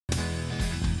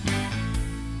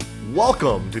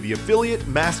Welcome to the Affiliate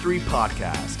Mastery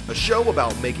Podcast, a show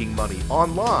about making money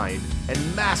online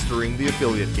and mastering the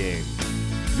affiliate game.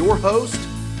 Your host,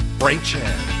 Frank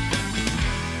Chen.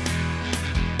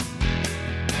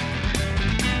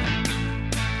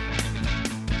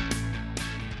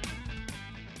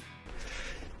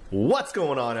 What's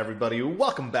going on, everybody?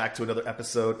 Welcome back to another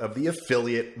episode of the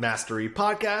Affiliate Mastery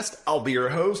Podcast. I'll be your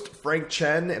host, Frank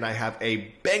Chen, and I have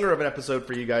a banger of an episode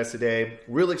for you guys today.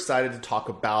 Really excited to talk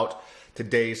about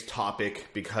today's topic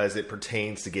because it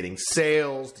pertains to getting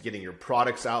sales, to getting your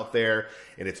products out there,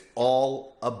 and it's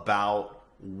all about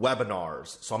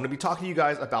webinars. So I'm going to be talking to you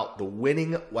guys about the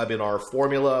winning webinar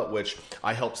formula, which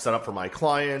I help set up for my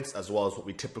clients, as well as what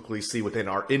we typically see within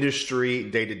our industry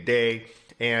day to day.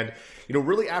 And,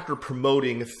 really after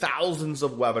promoting thousands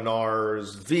of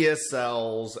webinars,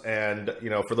 VSLs, and,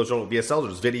 for those who don't know what VSLs,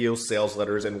 there's video sales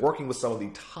letters, and working with some of the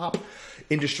top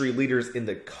industry leaders in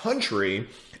the country,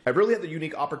 I really had the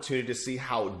unique opportunity to see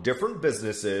how different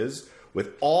businesses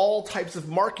with all types of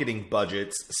marketing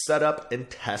budgets set up and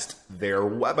test their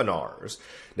webinars.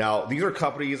 Now, these are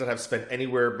companies that have spent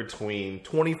anywhere between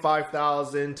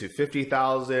 $25,000 to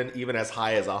 $50,000, even as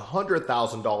high as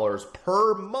 $100,000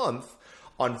 per month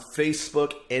on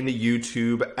Facebook and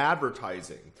YouTube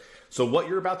advertising. So what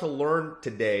you're about to learn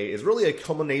today is really a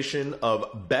culmination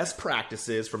of best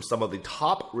practices from some of the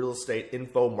top real estate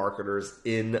info marketers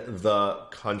in the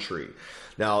country.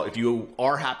 Now, if you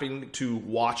are happening to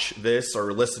watch this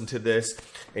or listen to this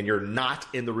and you're not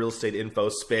in the real estate info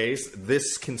space,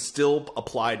 this can still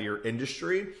apply to your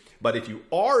industry. But if you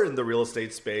are in the real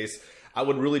estate space, I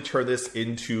would really turn this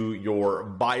into your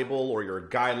Bible or your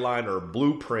guideline or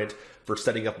blueprint for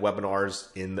setting up webinars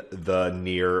in the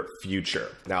near future.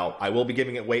 Now, I will be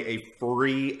giving away a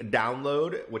free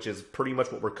download, which is pretty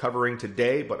much what we're covering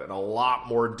today, but in a lot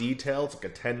more detail. It's like a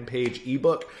 10-page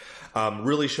ebook,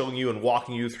 really showing you and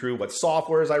walking you through what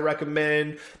softwares I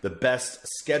recommend, the best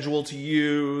schedule to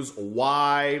use,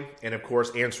 why, and of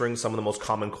course, answering some of the most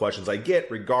common questions I get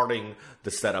regarding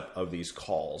the setup of these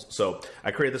calls. So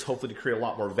I created this hopefully to create a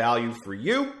lot more value for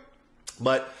you.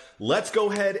 But let's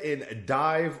go ahead and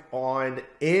dive on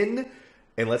in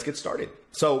and let's get started.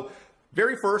 So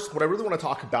very first, what I really want to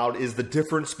talk about is the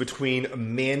difference between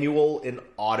manual and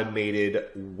automated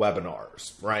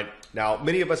webinars, right? Now,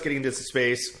 many of us getting into this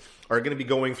space are going to be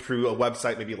going through a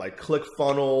website, maybe like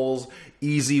ClickFunnels,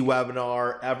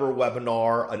 EasyWebinar,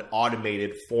 EverWebinar, an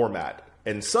automated format.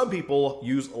 And some people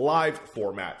use live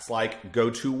formats like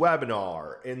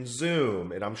GoToWebinar and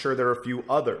Zoom, and I'm sure there are a few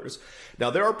others.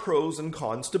 Now, there are pros and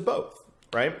cons to both,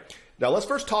 right? Now, let's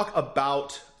first talk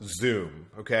about Zoom,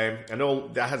 okay? I know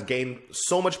that has gained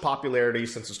so much popularity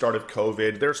since the start of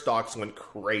COVID. Their stocks went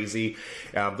crazy.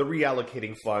 They're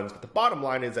reallocating funds, but the bottom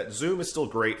line is that Zoom is still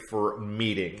great for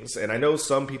meetings. And I know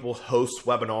some people host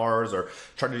webinars or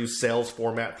try to do sales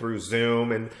format through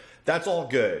Zoom, and that's all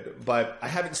good, but I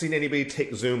haven't seen anybody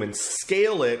take Zoom and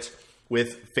scale it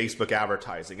with Facebook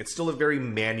advertising. It's still a very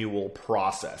manual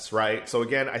process, right? So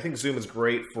again, I think Zoom is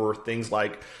great for things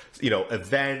like,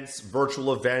 events,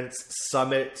 virtual events,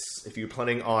 summits. If you're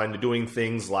planning on doing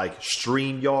things like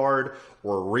StreamYard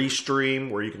or Restream,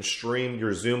 where you can stream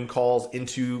your Zoom calls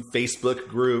into Facebook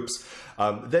groups,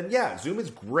 then yeah, Zoom is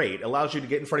great. It allows you to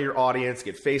get in front of your audience,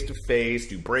 get face-to-face,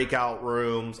 do breakout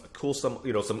rooms,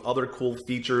 some other cool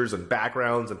features and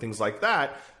backgrounds and things like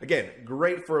that. Again,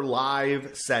 great for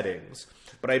live settings.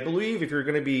 But I believe if you're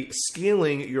going to be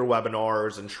scaling your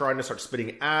webinars and trying to start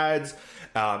spitting ads,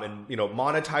 and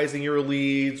monetizing your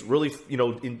leads, really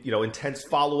intense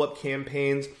follow-up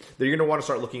campaigns, then you're going to want to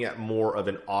start looking at more of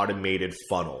an automated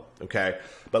funnel. Okay,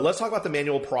 but let's talk about the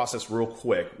manual process real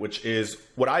quick, which is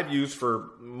what I've used for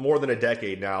more than a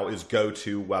decade now is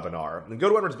GoToWebinar. And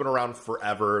GoToWebinar has been around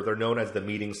forever. They're known as the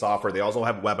meeting software. They also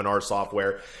have webinar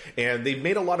software, and they've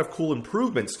made a lot of cool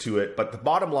improvements to it. But the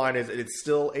bottom line is it's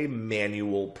still a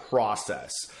manual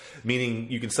process, meaning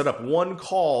you can set up one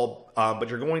call, but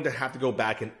you're going to have to go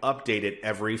back and update it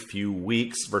every few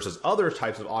weeks versus other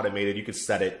types of automated. You could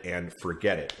set it and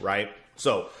forget it, right?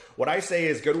 So what I say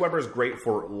is GoToWebinar is great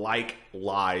for live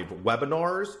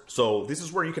webinars. So this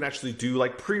is where you can actually do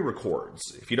like pre-records.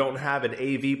 If you don't have an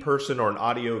AV person or an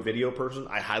audio video person,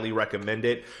 I highly recommend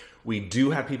it. We do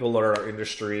have people in our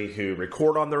industry who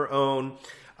record on their own,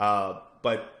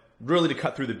 but really to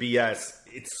cut through the BS,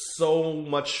 it's so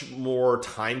much more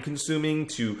time consuming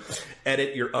to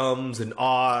edit your ums and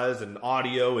ahs and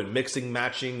audio and mixing,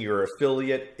 matching your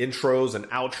affiliate intros and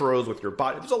outros with your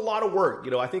bot. There's a lot of work.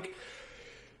 I think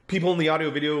people in the audio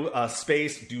video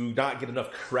space do not get enough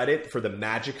credit for the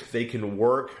magic they can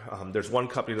work. There's one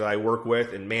company that I work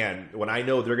with, and man, when I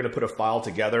know they're going to put a file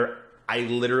together, I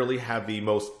literally have the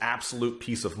most absolute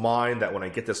peace of mind that when I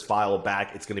get this file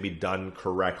back, it's going to be done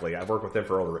correctly. I've worked with them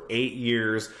for over 8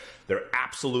 years. They're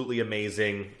absolutely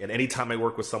amazing. And anytime I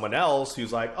work with someone else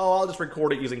who's like, oh, I'll just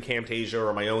record it using Camtasia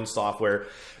or my own software,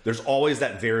 there's always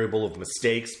that variable of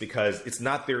mistakes because it's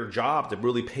not their job to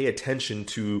really pay attention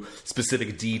to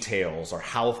specific details or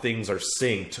how things are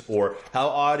synced or how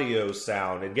audio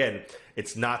sound. Again,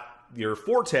 it's not your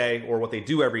forte or what they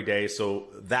do every day, so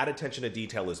that attention to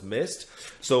detail is missed.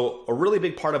 So a really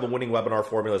big part of a winning webinar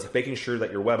formula is making sure that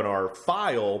your webinar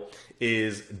file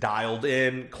is dialed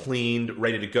in, cleaned,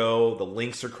 ready to go, the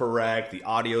links are correct, the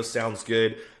audio sounds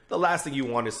good. The last thing you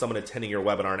want is someone attending your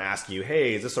webinar and asking you,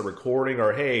 hey, is this a recording?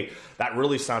 Or hey, that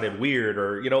really sounded weird.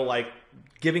 Or, like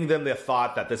giving them the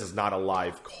thought that this is not a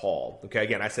live call. Okay,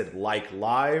 again, I said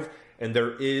live, and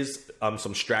there is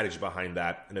some strategy behind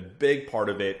that. And a big part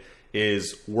of it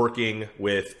is working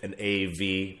with an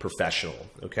AV professional,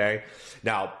 okay?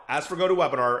 Now, as for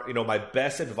GoToWebinar, my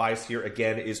best advice here,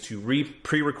 again, is to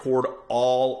pre-record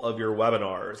all of your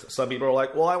webinars. Some people are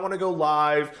like, well, I want to go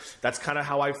live. That's kind of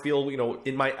how I feel,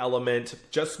 in my element.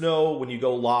 Just know when you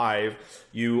go live,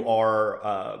 you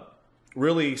are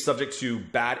really subject to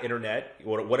bad internet.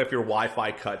 What if your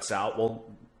Wi-Fi cuts out? Well,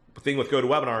 the thing with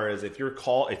GoToWebinar is if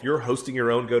you're hosting your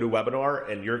own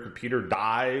GoToWebinar and your computer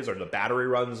dies or the battery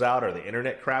runs out or the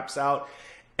internet craps out,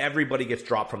 everybody gets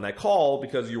dropped from that call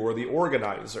because you're the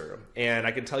organizer. And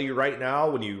I can tell you right now,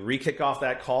 when you re-kick off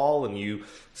that call and you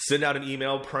send out an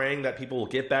email praying that people will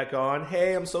get back on,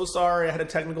 hey, I'm so sorry, I had a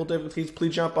technical difficulties,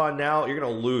 please jump on now, you're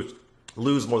going to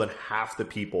lose more than half the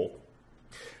people.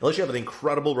 Unless you have an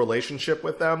incredible relationship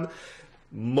with them,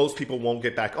 most people won't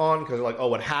get back on because they're like, oh,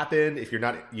 what happened? If you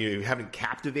haven't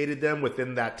captivated them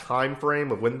within that time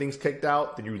frame of when things kicked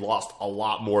out, then you lost a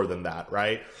lot more than that,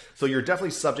 right? So you're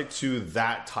definitely subject to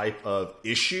that type of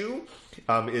issue.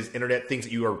 Is internet things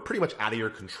that you are pretty much out of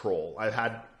your control. I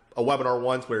had a webinar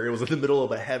once where it was in the middle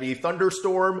of a heavy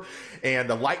thunderstorm and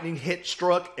the lightning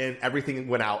struck and everything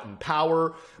went out in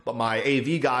power. But my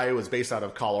AV guy was based out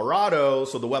of Colorado,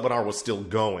 so the webinar was still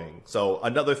going. So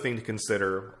another thing to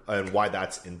consider and why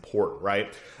that's important,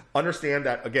 right? Understand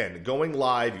that, again, going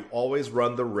live, you always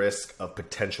run the risk of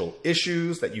potential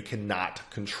issues that you cannot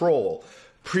control.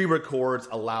 Pre-records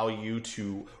allow you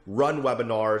to run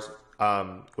webinars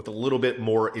with a little bit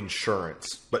more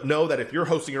insurance. But know that if you're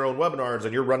hosting your own webinars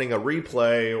and you're running a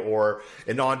replay or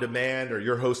an on-demand or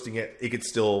you're hosting it, it could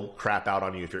still crap out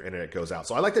on you if your internet goes out.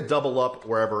 So I like to double up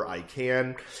wherever I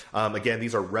can. Again,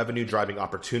 these are revenue-driving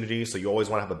opportunities, so you always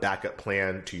want to have a backup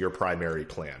plan to your primary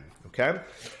plan, okay?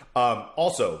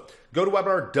 Also,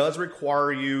 GoToWebinar does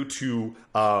require you to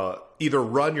either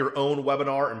run your own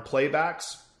webinar and playbacks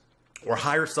or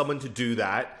hire someone to do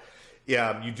that.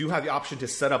 Yeah, you do have the option to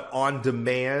set up on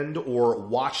demand or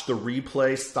watch the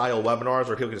replay style webinars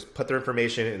where people can just put their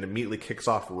information and immediately kicks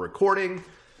off a recording.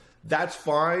 That's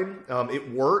fine.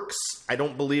 It works. I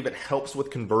don't believe it helps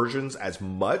with conversions as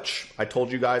much. I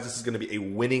told you guys this is going to be a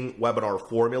winning webinar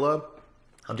formula.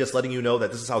 I'm just letting you know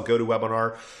that this is how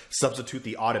GoToWebinar substitute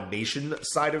the automation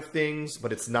side of things,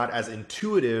 but it's not as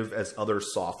intuitive as other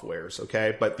softwares,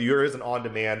 okay? But there is an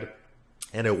on-demand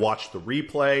and a watch the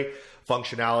replay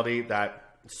functionality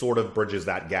that sort of bridges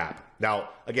that gap. Now,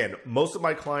 again, most of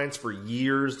my clients for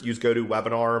years use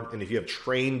GoToWebinar, and if you have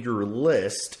trained your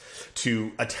list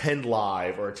to attend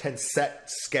live or attend set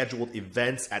scheduled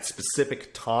events at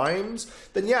specific times,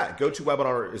 then yeah,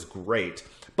 GoToWebinar is great.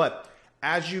 But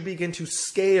as you begin to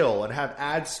scale and have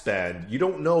ad spend, you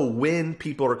don't know when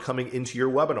people are coming into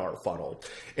your webinar funnel.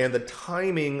 And the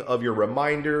timing of your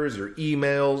reminders, your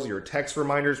emails, your text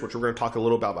reminders, which we're going to talk a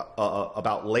little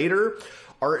about later,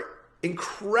 are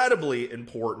incredibly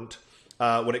important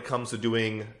when it comes to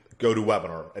doing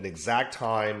GoToWebinar, an exact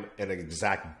time and an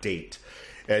exact date.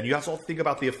 And you also think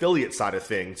about the affiliate side of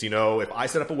things. If I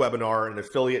set up a webinar and an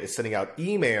affiliate is sending out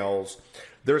emails,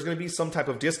 there's going to be some type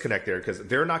of disconnect there because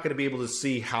they're not going to be able to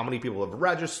see how many people have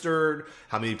registered,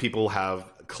 how many people have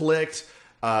clicked,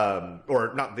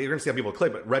 or not, they're going to see how people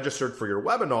click, but registered for your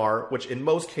webinar, which in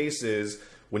most cases,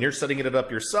 when you're setting it up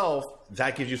yourself,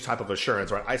 that gives you type of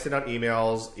assurance, right? I send out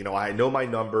emails, I know my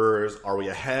numbers. Are we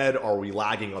ahead? Are we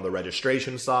lagging on the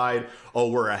registration side? Oh,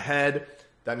 we're ahead.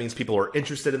 That means people are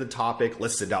interested in the topic.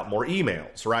 Let's send out more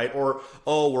emails, right? Or,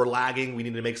 oh, we're lagging. We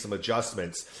need to make some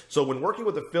adjustments. So when working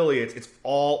with affiliates, it's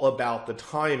all about the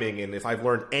timing. And if I've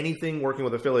learned anything working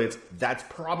with affiliates, that's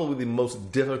probably the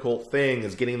most difficult thing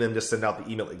is getting them to send out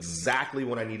the email exactly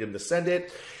when I need them to send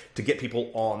it. to get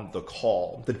people on the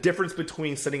call. The difference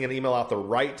between sending an email out the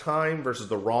right time versus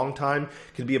the wrong time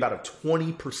can be about a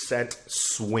 20%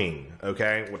 swing,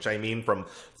 okay? Which I mean from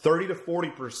 30 to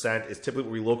 40% is typically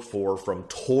what we look for from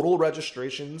total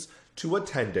registrations to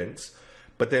attendance.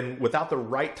 But then without the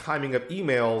right timing of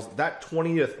emails, that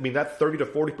 30 to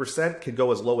 40% can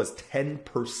go as low as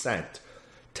 10%.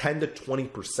 10 to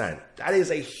 20%. That is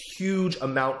a huge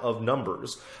amount of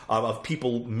numbers of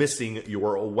people missing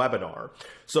your webinar.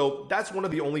 So that's one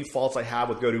of the only faults I have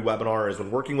with GoToWebinar is when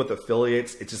working with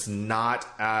affiliates, it's just not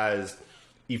as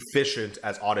efficient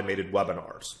as automated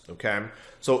webinars, okay?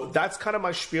 So that's kind of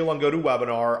my spiel on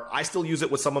GoToWebinar. I still use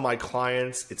it with some of my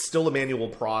clients. It's still a manual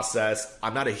process.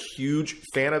 I'm not a huge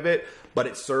fan of it, but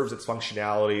it serves its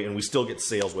functionality and we still get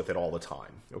sales with it all the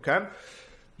time, okay?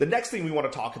 The next thing we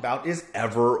want to talk about is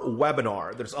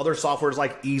EverWebinar. There's other softwares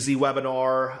like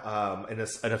EasyWebinar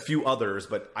and a few others,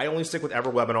 but I only stick with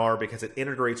EverWebinar because it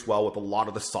integrates well with a lot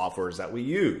of the softwares that we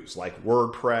use, like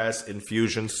WordPress,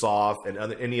 Infusionsoft,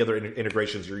 and any other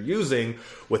integrations you're using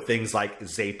with things like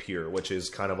Zapier, which is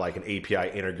kind of like an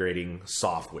API integrating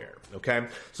software, okay?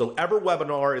 So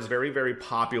EverWebinar is very, very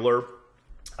popular.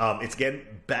 It's, again,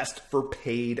 best for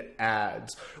paid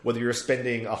ads. Whether you're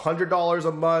spending $100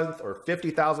 a month or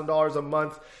 $50,000 a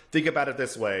month, think about it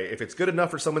this way. If it's good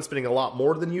enough for someone spending a lot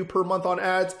more than you per month on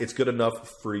ads, it's good enough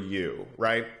for you,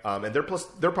 right? And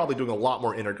they're probably doing a lot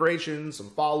more integrations, some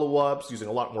follow-ups, using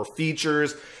a lot more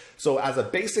features. So as a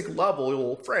basic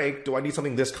level, Frank, do I need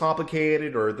something this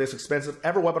complicated or this expensive?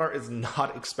 EverWebinar is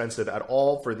not expensive at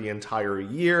all for the entire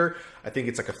year. I think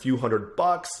it's like a few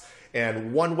 $100.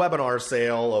 And one webinar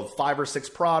sale of 5 or 6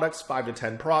 products, 5 to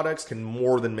 10 products can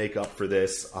more than make up for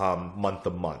this month to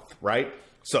month, right?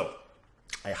 So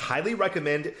I highly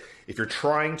recommend if you're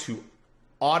trying to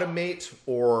automate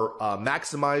or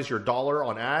maximize your dollar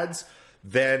on ads,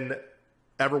 then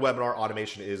EverWebinar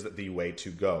automation is the way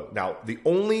to go. Now, the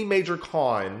only major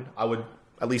con I would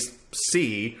at least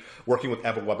see working with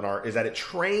EverWebinar is that it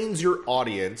trains your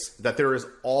audience that there is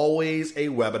always a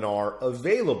webinar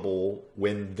available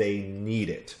when they need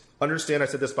it. Understand I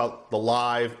said this about the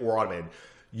live or automated.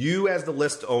 You as the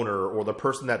list owner or the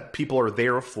person that people are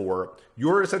there for,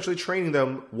 you're essentially training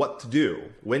them what to do,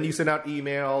 when you send out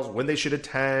emails, when they should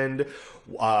attend,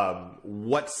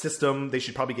 what system they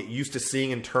should probably get used to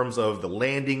seeing in terms of the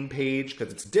landing page,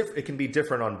 because it can be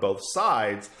different on both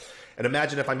sides. And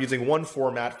imagine if I'm using one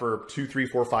format for 2, 3,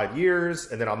 4, 5 years,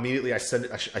 and then immediately I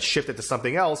shift it to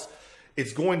something else,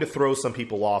 it's going to throw some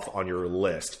people off on your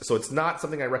list. So it's not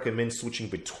something I recommend switching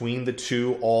between the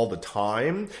two all the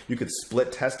time. You could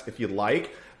split test if you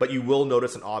like, but you will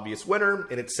notice an obvious winner,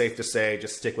 and it's safe to say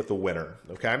just stick with the winner,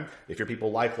 okay? If your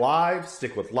people like live,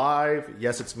 stick with live.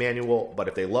 Yes, it's manual, but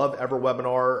if they love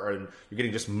EverWebinar and you're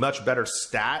getting just much better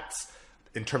stats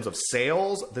in terms of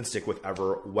sales, then stick with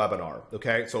EverWebinar,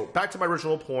 okay? So back to my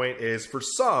original point is for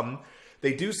some,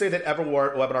 they do say that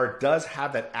EverWebinar does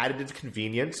have that added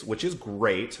convenience, which is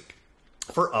great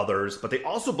for others, but they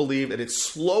also believe that it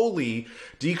slowly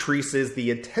decreases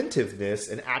the attentiveness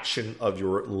and action of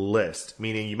your list,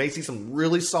 meaning you may see some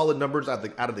really solid numbers out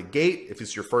of the gate if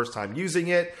it's your first time using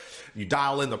it. You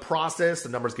dial in the process, the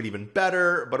numbers get even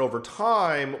better, but over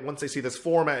time, once they see this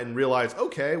format and realize,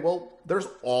 okay, well, there's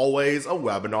always a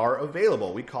webinar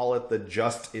available. We call it the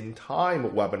just-in-time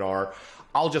webinar.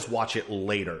 I'll just watch it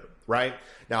later, right?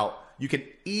 Now, you can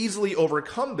easily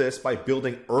overcome this by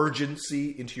building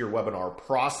urgency into your webinar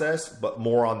process, but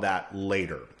more on that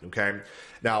later, okay?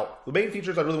 Now, the main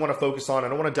features I really want to focus on, I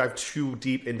don't want to dive too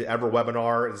deep into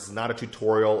EverWebinar. This is not a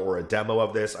tutorial or a demo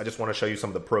of this. I just want to show you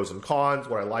some of the pros and cons,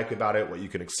 what I like about it, what you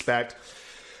can expect.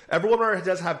 EverWebinar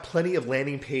does have plenty of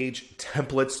landing page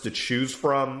templates to choose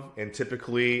from, and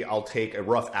typically I'll take a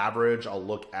rough average. I'll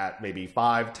look at maybe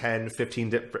 5, 10,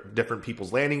 15 different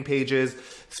people's landing pages,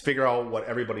 figure out what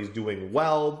everybody's doing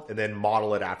well, and then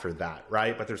model it after that,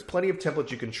 right? But there's plenty of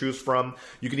templates you can choose from.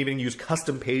 You can even use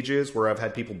custom pages where I've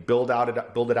had people build it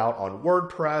out on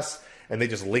WordPress, and they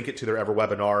just link it to their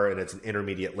EverWebinar, and it's an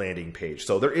intermediate landing page.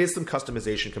 So there is some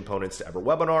customization components to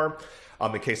EverWebinar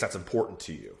in case that's important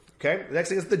to you. Okay, the next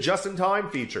thing is the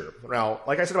just-in-time feature. Now,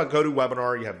 like I said about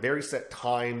GoToWebinar, you have very set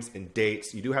times and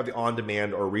dates. You do have the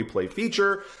on-demand or replay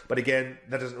feature, but again,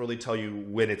 that doesn't really tell you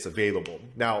when it's available.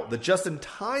 Now, the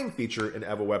just-in-time feature in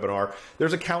EverWebinar,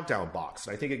 there's a countdown box.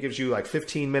 I think it gives you like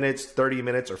 15 minutes, 30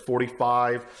 minutes, or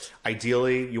 45.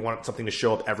 Ideally, you want something to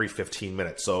show up every 15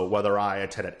 minutes. So whether I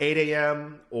attend at 8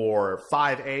 a.m. or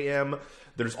 5 a.m.,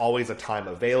 there's always a time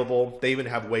available. They even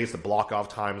have ways to block off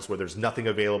times where there's nothing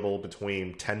available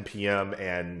between 10 p.m.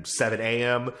 and 7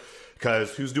 a.m.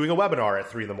 because who's doing a webinar at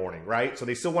 3 in the morning, right? So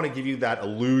they still want to give you that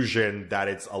illusion that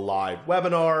it's a live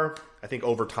webinar. I think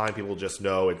over time, people just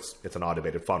know it's an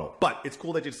automated funnel. But it's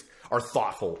cool that you just are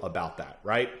thoughtful about that,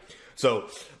 right? So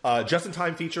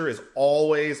just-in-time feature is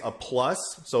always a plus.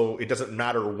 So it doesn't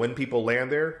matter when people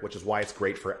land there, which is why it's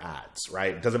great for ads,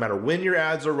 right? It doesn't matter when your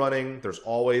ads are running. There's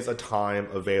always a time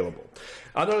available.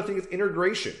 Another thing is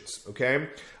integrations, okay?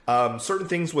 Certain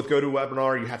things with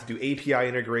GoToWebinar, you have to do API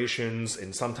integrations,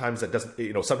 and sometimes that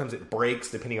doesn't, sometimes it breaks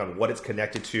depending on what it's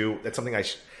connected to. That's something I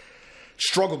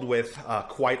struggled with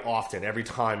quite often. Every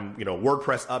time,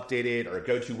 WordPress updated or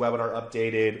GoToWebinar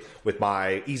updated with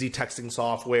my easy texting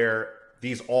software,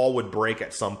 these all would break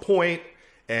at some point,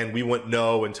 and we wouldn't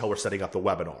know until we're setting up the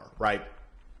webinar, right?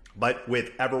 But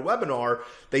with EverWebinar,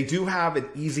 they do have an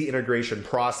easy integration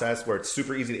process where it's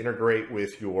super easy to integrate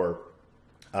with your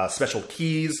special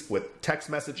keys, with text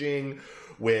messaging,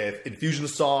 with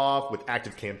Infusionsoft, with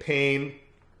ActiveCampaign,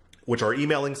 which are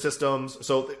emailing systems.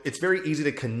 So it's very easy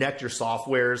to connect your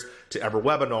softwares to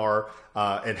EverWebinar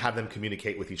and have them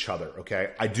communicate with each other,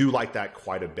 okay? I do like that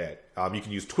quite a bit. You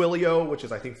can use Twilio, which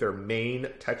is, I think, their main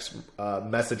text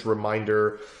message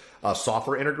reminder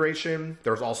software integration.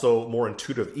 There's also more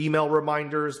intuitive email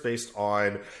reminders based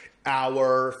on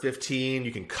hour, 15.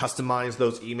 You can customize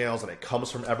those emails, and it comes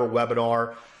from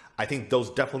EverWebinar. I think those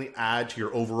definitely add to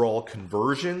your overall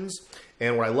conversions.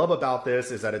 And what I love about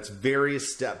this is that it's very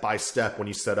step-by-step when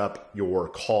you set up your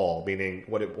call, meaning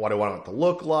what I want it to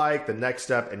look like, the next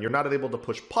step, and you're not able to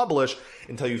push publish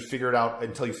until you figure it out,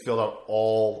 until you filled out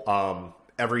all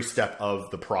every step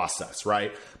of the process,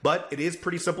 right? But it is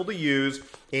pretty simple to use,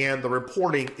 and the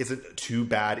reporting isn't too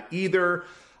bad either.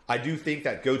 I do think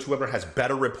that GoToWebinar has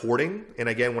better reporting. And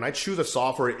again, when I choose a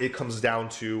software, it comes down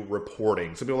to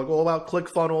reporting. Some people are like, well, about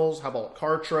ClickFunnels, how about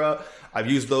Kartra? I've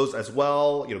used those as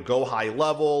well. Go High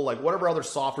Level, like whatever other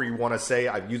software you want to say,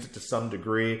 I've used it to some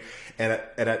degree. And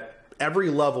at every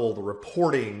level, the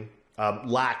reporting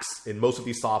lacks in most of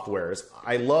these softwares.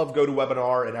 I love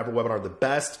GoToWebinar and EverWebinar the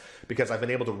best because I've been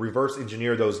able to reverse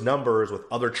engineer those numbers with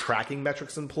other tracking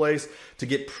metrics in place to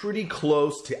get pretty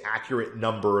close to accurate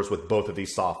numbers with both of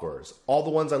these softwares. All the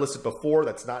ones I listed before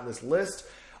that's not in this list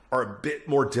are a bit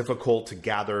more difficult to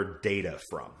gather data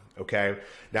from, okay?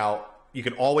 Now, you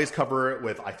can always cover it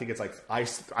with, I think it's like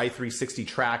i360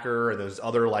 Tracker and those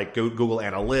other like Google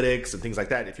Analytics and things like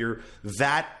that. If you're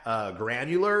that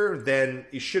granular, then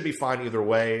it should be fine either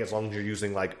way, as long as you're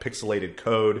using like pixelated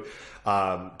code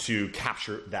to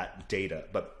capture that data.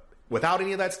 But without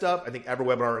any of that stuff, I think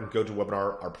EverWebinar and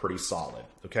GoToWebinar are pretty solid,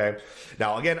 okay?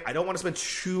 Now, again, I don't want to spend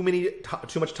too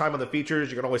much time on the features.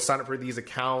 You can always sign up for these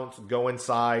accounts, go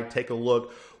inside, take a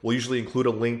look. We'll usually include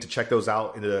a link to check those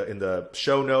out in the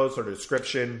show notes or the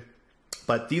description.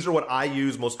 But these are what I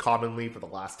use most commonly for the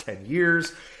last 10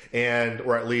 years,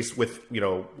 or at least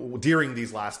during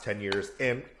these last 10 years,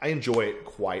 and I enjoy it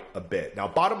quite a bit. Now,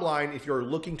 bottom line, if you're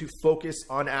looking to focus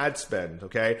on ad spend,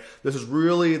 okay, this is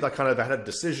really the kind of that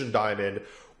decision diamond,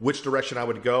 which direction I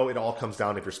would go. It all comes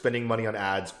down if you're spending money on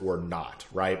ads or not,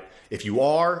 right? If you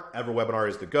are, EverWebinar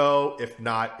is the go. If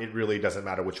not, it really doesn't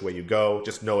matter which way you go.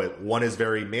 Just know it. One is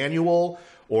very manual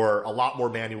or a lot more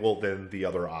manual than the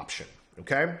other option,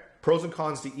 okay? Pros and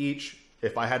cons to each.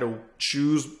 If I had to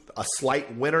choose a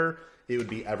slight winner, it would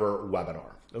be EverWebinar,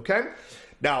 okay?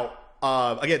 Now,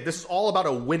 again, this is all about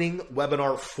a winning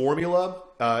webinar formula.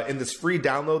 In this free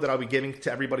download that I'll be giving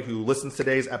to everybody who listens to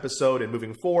today's episode and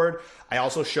moving forward, I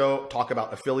also talk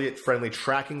about affiliate-friendly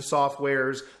tracking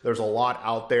softwares. There's a lot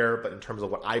out there, but in terms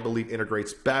of what I believe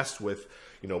integrates best with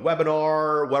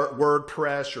webinar,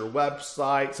 WordPress, your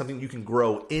website, something you can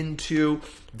grow into,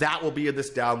 that will be in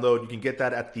this download. You can get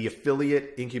that at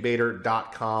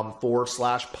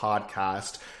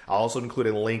theaffiliateincubator.com/podcast. I'll also include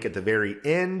a link at the very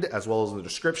end as well as in the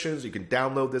description, so you can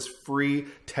download this free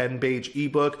 10-page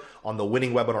ebook on the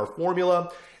winning webinar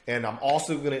formula. And I'm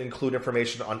also going to include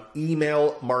information on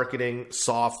email marketing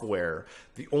software.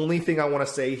 The only thing I want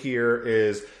to say here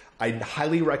is I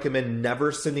highly recommend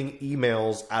never sending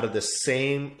emails out of the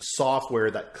same software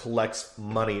that collects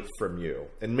money from you.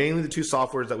 And mainly the two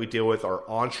softwares that we deal with are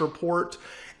Ontraport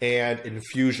and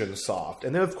Infusionsoft.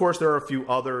 And then, of course, there are a few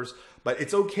others, but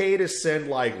it's okay to send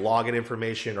like login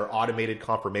information or automated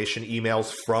confirmation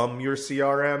emails from your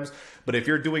CRMs. But if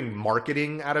you're doing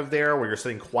marketing out of there where you're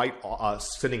sending quite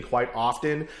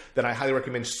often, then I highly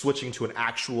recommend switching to an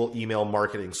actual email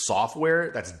marketing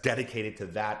software that's dedicated to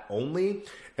that only,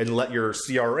 and let your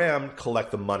CRM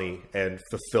collect the money and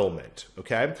fulfillment,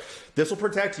 okay? This will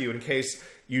protect you in case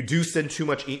you do send too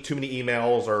many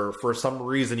emails, or for some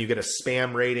reason you get a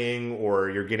spam rating, or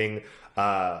you're getting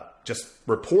just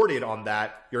reported on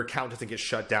that, your account doesn't get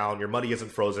shut down, your money isn't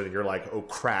frozen, and you're like, oh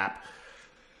crap.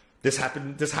 This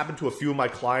happened to a few of my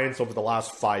clients over the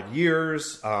last 5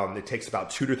 years. It takes about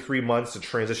 2 to 3 months to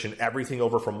transition everything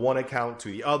over from one account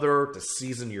to the other, to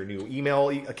season your new email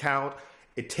account.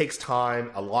 It takes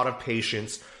time, a lot of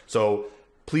patience. So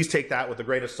please take that with a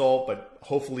grain of salt, but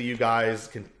hopefully you guys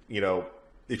can,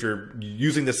 if you're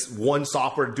using this one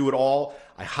software to do it all,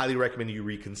 I highly recommend you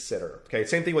reconsider. Okay,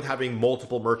 same thing with having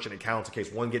multiple merchant accounts. In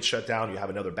case one gets shut down, you have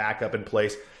another backup in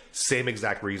place. Same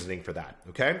exact reasoning for that,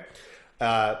 okay?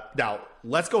 Now,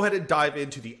 let's go ahead and dive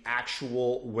into the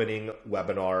actual winning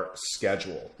webinar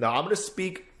schedule. Now, I'm going to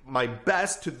speak my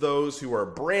best to those who are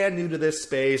brand new to this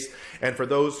space, and for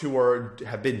those who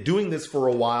have been doing this for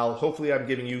a while. Hopefully, I'm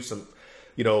giving you some,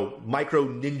 micro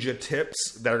ninja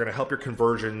tips that are going to help your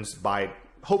conversions by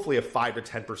hopefully a 5 to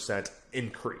 10%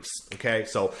 increase. Okay,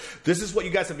 so this is what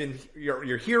you guys have been,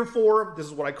 you're here for. This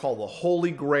is what I call the holy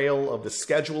grail of the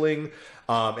scheduling.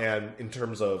 And in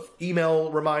terms of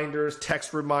email reminders,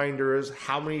 text reminders,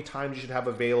 how many times you should have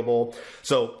available.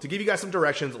 So to give you guys some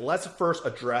directions, let's first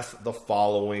address the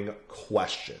following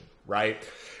question, right?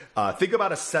 Think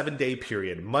about a 7-day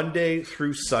period, Monday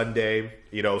through Sunday.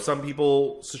 Some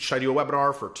people, should I do a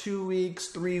webinar for 2 weeks,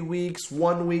 3 weeks,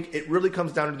 1 week? It really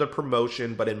comes down to the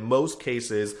promotion, but in most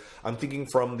cases, I'm thinking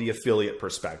from the affiliate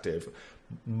perspective.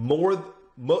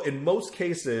 In most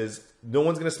cases, no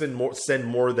one's going to spend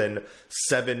more than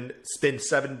 7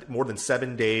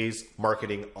 days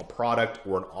marketing a product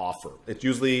or an offer. It's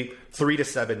usually 3 to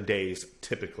 7 days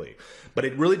typically, but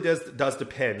it really does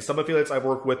depend. Some affiliates I've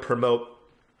worked with promote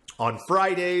on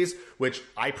Fridays, which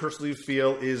I personally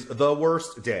feel is the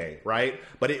worst day, right?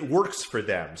 But it works for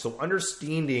them. So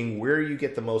understanding where you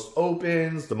get the most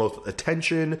opens, the most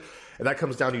attention, and that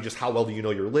comes down to just how well do you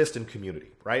know your list and community,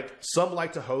 right? Some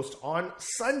like to host on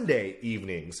Sunday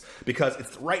evenings because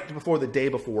it's right before the day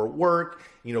before work.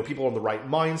 People are in the right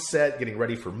mindset, getting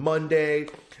ready for Monday.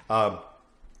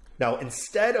 Now,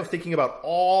 instead of thinking about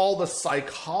all the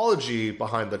psychology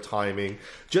behind the timing,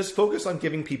 just focus on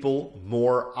giving people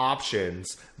more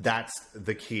options. That's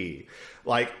the key.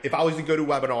 Like, if I was to go to a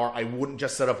webinar, I wouldn't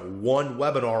just set up one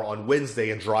webinar on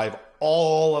Wednesday and drive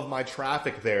all of my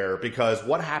traffic there, because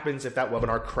what happens if that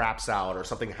webinar craps out or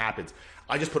something happens?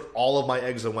 I just put all of my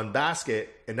eggs in one basket,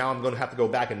 and now I'm going to have to go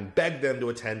back and beg them to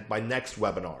attend my next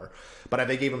webinar. But if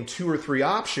I gave them 2 or 3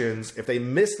 options, if they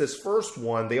miss this first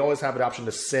one, they always have an option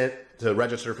to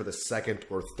register for the second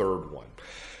or third one.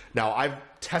 Now, I've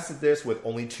tested this with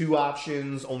only 2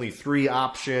 options, only 3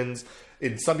 options.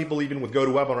 And some people, even with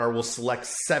GoToWebinar, will select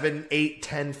 7, 8,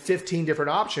 10, 15 different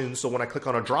options. So when I click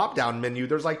on a drop-down menu,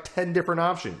 there's like 10 different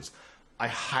options. I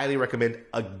highly recommend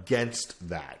against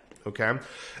that. Okay.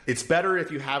 It's better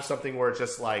if you have something where it's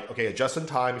just like, okay, just in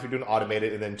time, if you're doing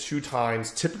automated, and then 2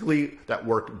 times typically that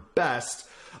work best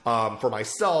for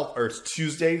myself are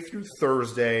Tuesday through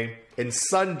Thursday, and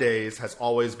Sundays has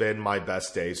always been my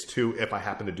best days too, if I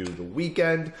happen to do the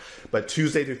weekend, but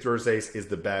Tuesday through Thursdays is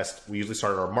the best. We usually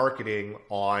start our marketing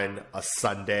on a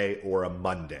Sunday or a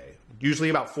Monday. Usually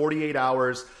about 48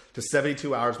 hours to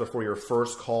 72 hours before your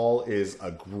first call is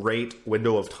a great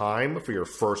window of time for your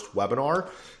first webinar.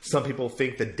 Some people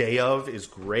think the day of is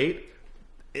great.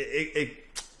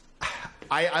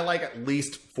 I like at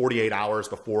least 48 hours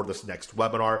before this next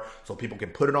webinar so people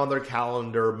can put it on their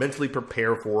calendar, mentally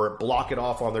prepare for it, block it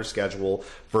off on their schedule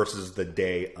versus the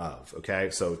day of,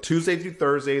 okay? So Tuesday through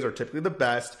Thursdays are typically the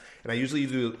best, and I usually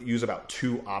use about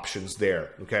 2 options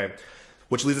there, okay?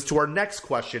 Which leads us to our next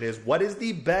question is, what is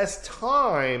the best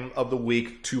time of the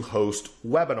week to host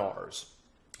webinars?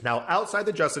 Now, outside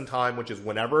the just-in-time, which is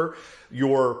whenever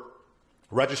your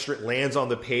registrant lands on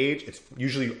the page, it's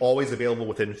usually always available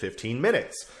within 15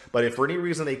 minutes. But if for any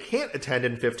reason they can't attend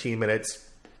in 15 minutes,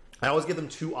 I always give them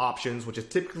 2 options, which is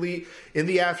typically in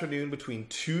the afternoon between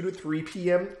 2 to 3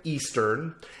 p.m.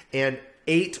 Eastern and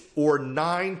 8 or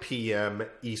 9 p.m.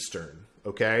 Eastern.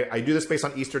 Okay, I do this based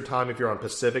on Eastern time. If you're on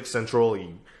Pacific, Central,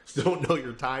 you still don't know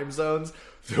your time zones,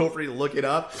 feel free to look it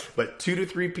up. But 2 to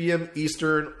 3 p.m.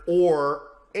 Eastern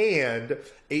and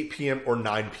 8 p.m. or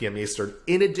 9 p.m. Eastern,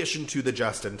 in addition to the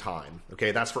just-in-time. Okay,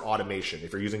 that's for automation.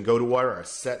 If you're using GoToWire, a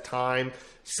set time,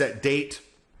 set date,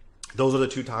 those are the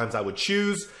 2 times I would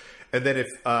choose. And then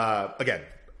if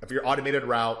your automated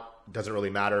route, doesn't really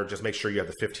matter. Just make sure you have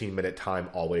the 15-minute time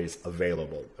always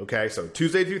available. Okay, so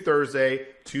Tuesday through Thursday,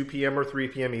 2 p.m. or 3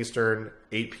 p.m. Eastern,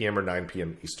 8 p.m. or 9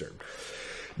 p.m. Eastern.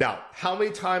 Now, how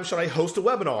many times should I host a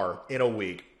webinar in a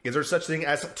week? is there such thing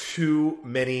as too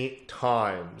many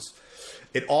times?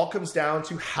 It all comes down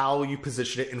to how you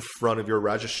position it in front of your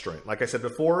registrant. Like I said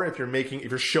before, if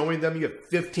you're showing them you have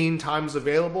 15 times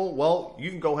available, well, you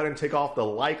can go ahead and take off the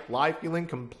live feeling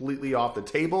completely off the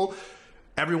table.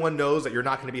 Everyone knows that you're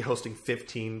not going to be hosting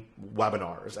 15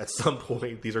 webinars. At some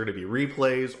point, these are going to be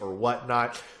replays or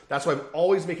whatnot. That's why I'm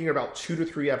always making about 2 to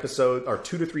 3 episodes or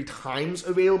 2 to 3 times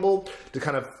available to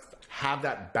kind of have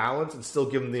that balance and still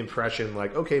give them the impression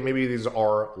like, okay, maybe these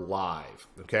are live,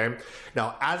 okay?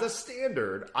 Now, as a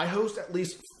standard, I host at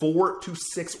least 4 to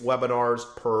 6 webinars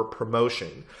per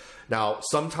promotion. Now,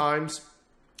 sometimes,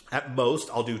 at most,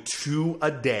 I'll do 2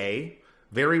 a day.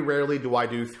 Very rarely do I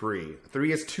do 3.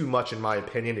 3 is too much in my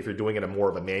opinion if you're doing it in more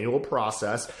of a manual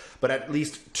process, but at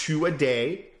least 2 a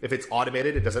day. If it's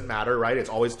automated, it doesn't matter, right? It's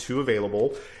always 2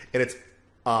 available. And it's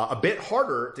a bit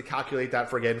harder to calculate that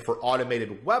for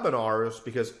automated webinars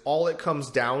because all it comes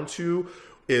down to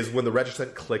is when the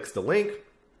registrant clicks the link.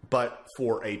 But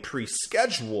for a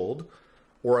pre-scheduled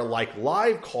or like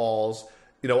live calls,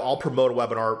 I'll promote a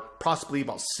webinar possibly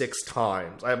about 6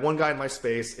 times. I have one guy in my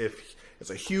space, if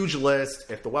it's a huge list,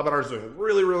 if the webinar is doing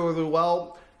really, really, really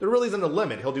well, there really isn't a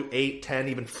limit. He'll do 8, 10,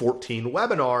 even 14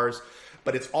 webinars.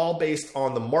 But it's all based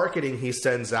on the marketing he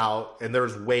sends out, and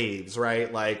there's waves,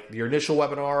 right? Like your initial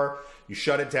webinar, you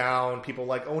shut it down. People are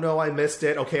like, oh no, I missed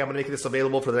it. Okay, I'm gonna make this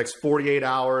available for the next 48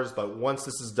 hours, but once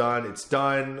this is done, it's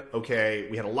done. Okay,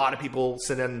 we had a lot of people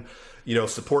send in,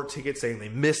 support tickets saying they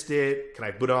missed it. Can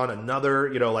I put on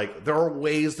another? There are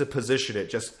ways to position it.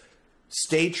 Just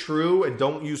stay true and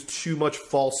don't use too much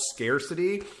false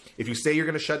scarcity. If you say you're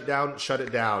going to shut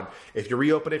it down. If you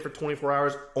reopen it for 24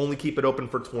 hours, only keep it open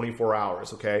for 24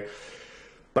 hours, okay?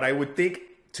 But I would think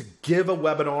to give a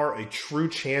webinar a true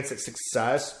chance at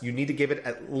success, you need to give it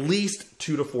at least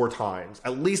 2 to 4 times.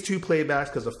 At least 2 playbacks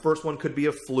because the first one could be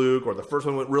a fluke or the first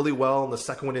one went really well and the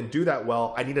second one didn't do that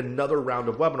well. I need another round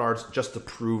of webinars just to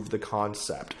prove the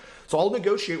concept. So I'll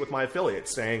negotiate with my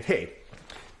affiliates saying, hey,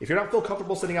 if you're not feel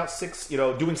comfortable sending out 6,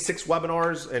 doing 6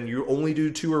 webinars and you only do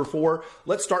 2 or 4,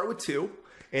 let's start with 2.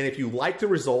 And if you like the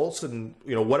results and,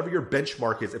 whatever your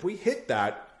benchmark is, if we hit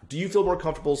that, do you feel more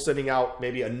comfortable sending out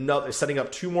setting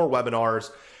up 2 more webinars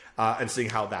and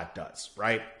seeing how that does,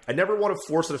 right? I never want to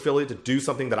force an affiliate to do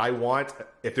something that I want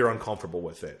if they're uncomfortable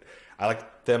with it. I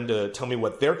like them to tell me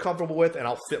what they're comfortable with, and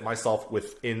I'll fit myself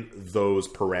within those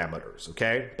parameters,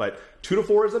 okay? But 2 to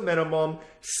 4 is a minimum.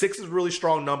 6 is a really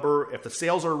strong number. If the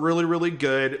sales are really, really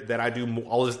good, then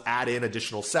I'll just add in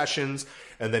additional sessions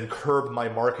and then curb my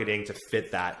marketing to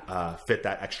fit that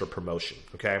extra promotion,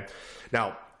 okay?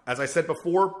 Now, as I said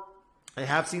before, I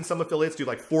have seen some affiliates do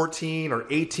like 14 or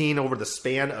 18 over the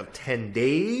span of 10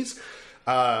 days.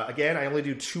 Again, I only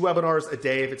do 2 webinars a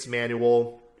day if it's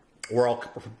manual, or I'll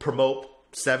promote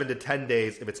 7 to 10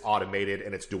 days if it's automated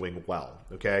and it's doing well,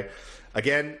 okay?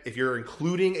 Again, if you're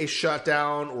including a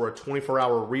shutdown or a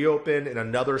 24-hour reopen and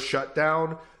another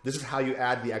shutdown, this is how you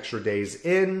add the extra days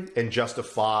in and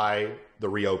justify the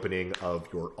reopening of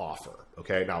your offer,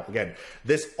 okay? Now, again,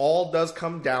 this all does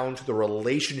come down to the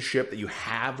relationship that you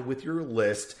have with your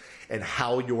list and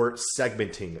how you're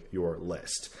segmenting your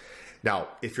list. Now,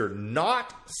 if you're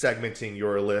not segmenting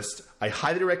your list, I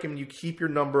highly recommend you keep your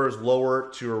numbers lower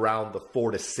to around the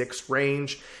 4 to 6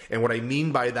 range. And what I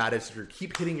mean by that is if you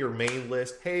keep hitting your main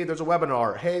list, hey, there's a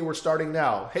webinar. Hey, we're starting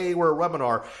now. Hey, we're a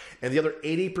webinar. And the other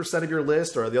 80% of your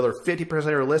list or the other 50% of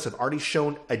your list have already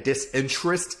shown a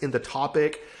disinterest in the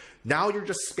topic. Now you're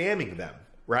just spamming them,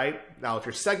 right? Now, if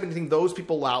you're segmenting those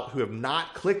people out who have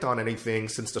not clicked on anything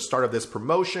since the start of this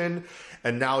promotion,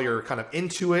 and now you're kind of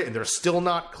into it and they're still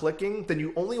not clicking, then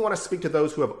you only want to speak to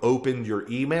those who have opened your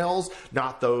emails,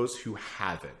 not those who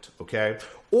haven't, okay?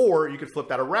 Or you could flip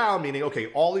that around, meaning, okay,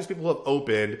 all these people who have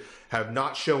opened have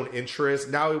not shown interest.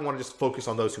 Now we want to just focus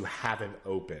on those who haven't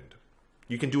opened.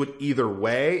 You can do it either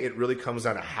way. It really comes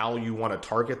down to how you want to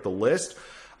target the list.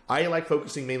 I like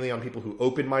focusing mainly on people who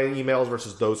open my emails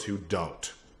versus those who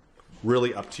don't.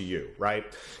 Really up to you, right?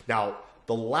 Now,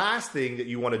 the last thing that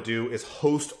you want to do is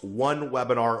host one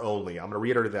webinar only. I'm going to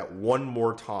reiterate that one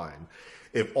more time.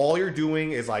 If all you're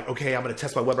doing is like, okay, I'm going to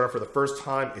test my webinar for the first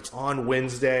time. It's on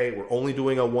Wednesday. We're only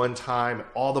doing a one time.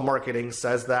 All the marketing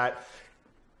says that.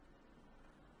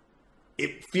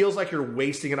 It feels like you're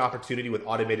wasting an opportunity with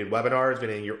automated webinars,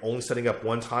 meaning you're only setting up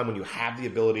one time when you have the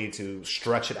ability to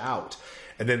stretch it out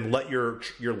and then let your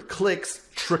clicks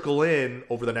trickle in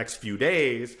over the next few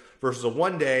days versus a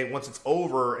one day. Once it's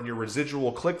over and your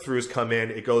residual click-throughs come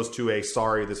in, it goes to a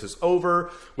sorry, this is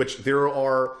over, which there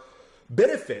are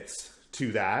benefits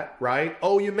to that, right?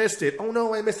 Oh, you missed it. Oh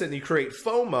no, I missed it. And you create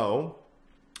FOMO.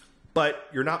 but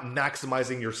you're not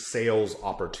maximizing your sales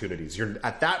opportunities.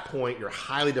 At that point, you're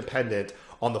highly dependent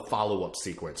on the follow-up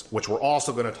sequence, which we're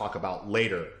also going to talk about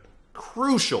later.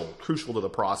 Crucial to the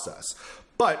process.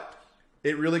 But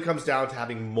it really comes down to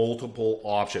having multiple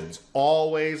options.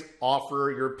 Always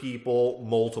offer your people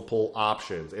multiple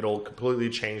options. It'll completely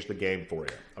change the game for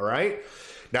you. All right?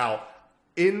 Now,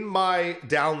 in my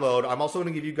download, I'm also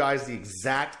going to give you guys the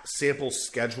exact sample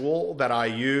schedule that I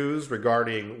use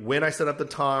regarding when I set up the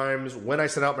times, when I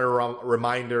send out my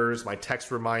reminders, my text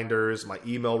reminders, my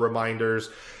email reminders.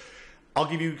 I'll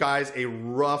give you guys a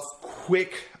rough,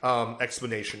 quick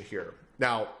explanation here.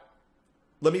 Now,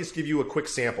 let me just give you a quick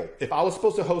sample. If I was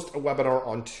supposed to host a webinar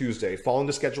on Tuesday, following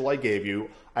the schedule I gave you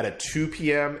at a 2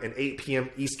 p.m. and 8 p.m.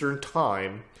 Eastern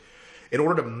time, in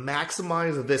order to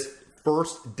maximize this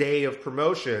first day of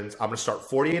promotions, I'm going to start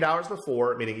 48 hours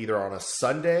before, meaning either on a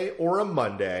Sunday or a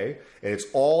Monday, and it's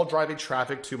all driving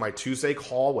traffic to my Tuesday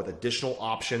call with additional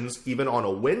options, even on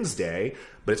a Wednesday,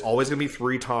 but it's always going to be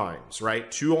 3 times,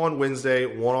 right? 2 on Wednesday,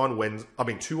 2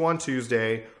 on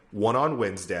Tuesday, 1 on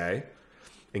Wednesday,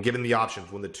 and given the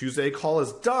options. When the Tuesday call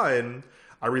is done,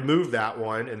 I remove that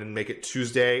one and then make it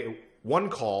Tuesday, 1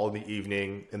 call in the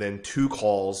evening, and then 2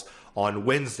 calls on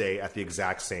Wednesday at the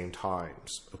exact same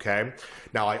times, okay?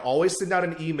 Now, I always send out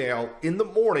an email in the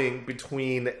morning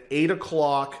between 8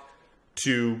 o'clock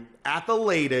to, at the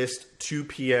latest, 2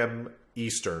 p.m.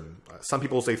 Eastern. Some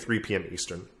people say 3 p.m.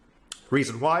 Eastern.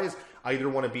 Reason why is I either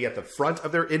want to be at the front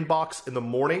of their inbox in the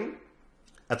morning,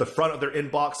 at the front of their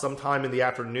inbox sometime in the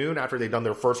afternoon after they've done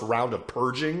their first round of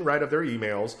purging, right, of their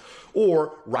emails,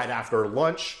 or right after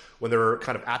lunch when they're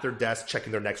kind of at their desk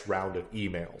checking their next round of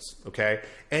emails, okay?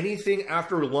 Anything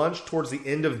after lunch towards the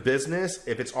end of business,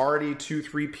 if it's already 2,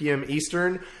 3 p.m.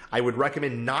 Eastern, I would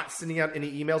recommend not sending out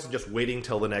any emails and just waiting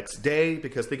till the next day,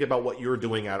 because think about what you're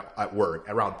doing at work.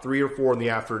 Around 3 or 4 in the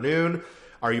afternoon,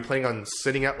 are you planning on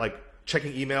sending out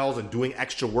checking emails and doing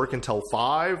extra work until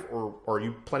 5, or are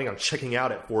you planning on checking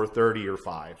out at 4:30 or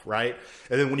 5, right?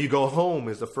 And then when you go home,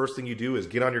 is the first thing you do is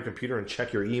get on your computer and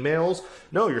check your emails?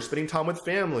 No, you're spending time with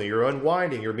family, you're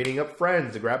unwinding, you're meeting up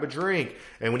friends to grab a drink,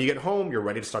 and when you get home, you're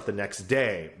ready to start the next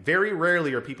day. Very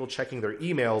rarely are people checking their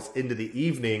emails into the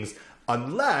evenings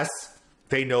unless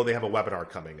they know they have a webinar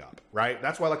coming up, right?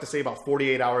 That's why I like to say about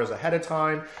 48 hours ahead of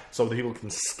time so that people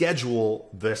can schedule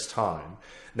this time.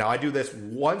 Now, I do this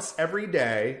once every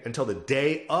day until the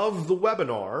day of the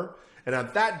webinar, and on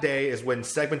that day is when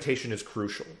segmentation is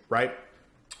crucial, right?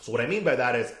 So what I mean by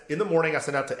that is in the morning, I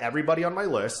send out to everybody on my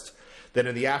list. Then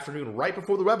in the afternoon, right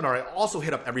before the webinar, I also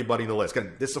hit up everybody in the list.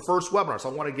 Again, this is the first webinar, so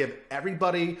I want to give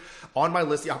everybody on my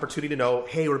list the opportunity to know,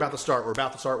 hey, we're about to start, we're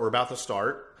about to start, we're about to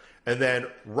start. And then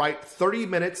write 30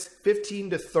 minutes, 15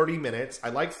 to 30 minutes. I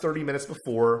like 30 minutes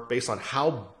before based on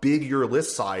how big your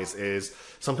list size is.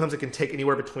 Sometimes it can take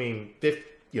anywhere between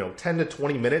 10 to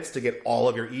 20 minutes to get all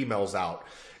of your emails out.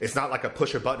 It's not like a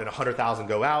push a button and 100,000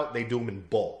 go out. They do them in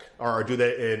bulk, or do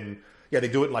that they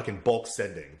do it in bulk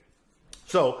sending.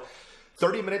 So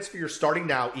 30 minutes for your starting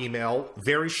now email,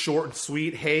 very short and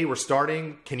sweet. Hey, we're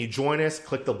starting. Can you join us?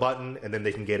 Click the button and then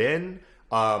they can get in.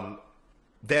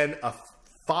 Then a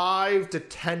 5 to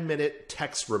 10 minute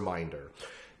text reminder.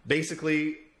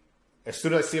 Basically, as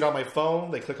soon as I see it on my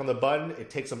phone, they click on the button, it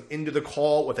takes them into the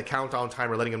call with a countdown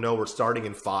timer letting them know we're starting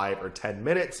in 5 or 10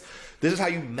 minutes. This is how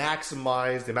you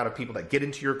maximize the amount of people that get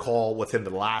into your call within the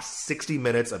last 60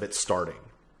 minutes of it starting.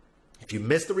 If you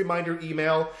miss the reminder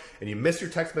email and you miss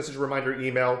your text message reminder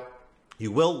email,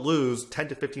 you will lose 10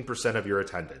 to 15% of your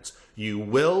attendance. You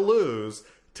will lose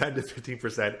 10 to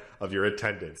 15% of your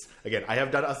attendance. Again, I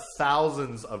have done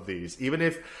thousands of these. Even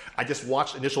if I just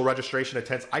watched initial registration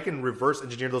attempts, I can reverse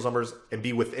engineer those numbers and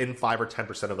be within 5 or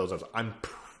 10% of those numbers. I'm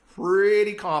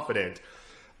pretty confident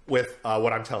with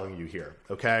what I'm telling you here,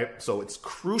 okay? So it's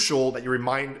crucial that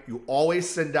you always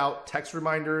send out text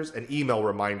reminders and email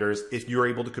reminders if you're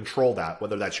able to control that,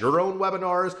 whether that's your own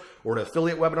webinars or an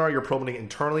affiliate webinar you're promoting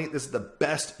internally. This is the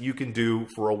best you can do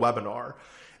for a webinar.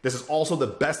 This is also the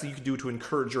best that you can do to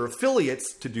encourage your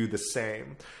affiliates to do the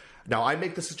same. Now, I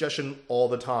make the suggestion all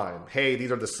the time. Hey,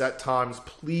 these are the set times.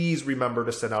 Please remember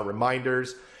to send out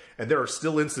reminders. And there are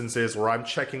still instances where I'm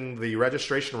checking the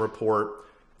registration report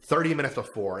 30 minutes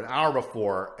before, an hour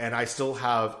before, and I still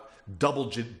have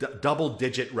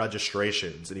double-digit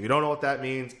registrations. And if you don't know what that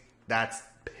means, that's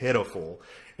pitiful.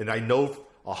 And I know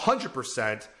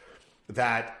 100%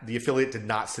 that the affiliate did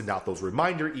not send out those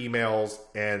reminder emails,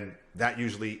 and that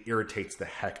usually irritates the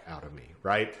heck out of me,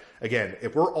 right? Again,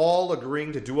 if we're all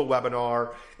agreeing to do a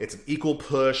webinar, it's an equal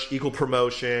push, equal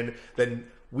promotion, then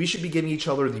we should be giving each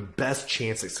other the best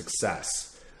chance at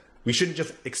success. We shouldn't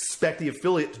just expect the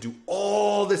affiliate to do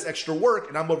all this extra work,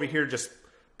 and I'm over here just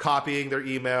copying their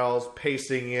emails,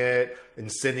 pasting it,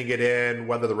 and sending it in,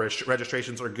 whether the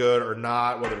registrations are good or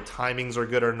not, whether the timings are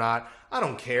good or not. I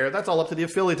don't care. That's all up to the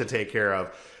affiliate to take care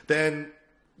of. Then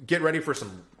get ready for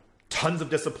some tons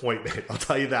of disappointment. I'll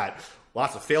tell you that.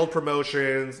 Lots of failed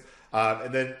promotions,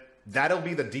 and then that'll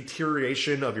be the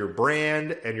deterioration of your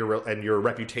brand and your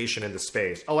reputation in the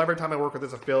space. Oh, every time I work with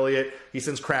this affiliate, he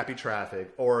sends crappy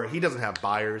traffic, or he doesn't have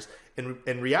buyers.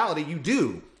 In reality, you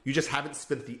do. You just haven't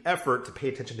spent the effort to pay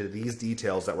attention to these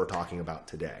details that we're talking about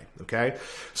today, okay?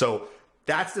 So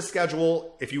that's the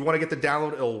schedule. If you want to get the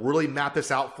download, it'll really map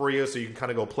this out for you so you can kind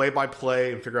of go play by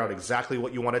play and figure out exactly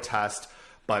what you want to test.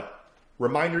 But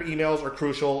reminder emails are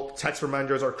crucial. Text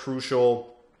reminders are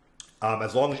crucial.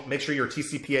 As long as make sure you're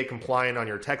TCPA compliant on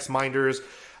your text minders,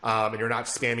 and you're not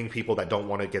spamming people that don't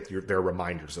want to get their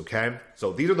reminders, okay?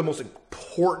 So these are the most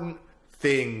important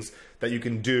things that you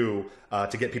can do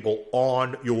to get people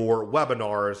on your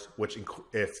webinars, which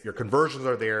if your conversions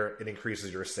are there, it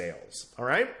increases your sales, all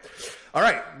right? All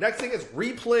right, next thing is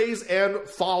replays and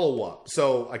follow-up.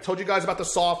 So I told you guys about the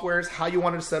softwares, how you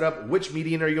want to set up, which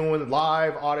medium are you going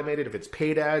live, automated, if it's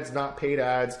paid ads, not paid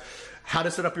ads, how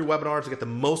to set up your webinars to get the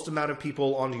most amount of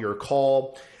people onto your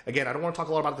call. Again, I don't want to talk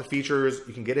a lot about the features.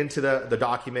 You can get into the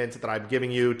document that I'm giving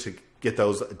you to get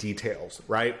those details,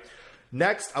 right?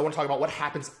 Next, I want to talk about what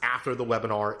happens after the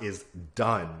webinar is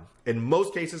done. In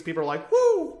most cases, people are like,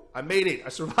 woo, I made it, I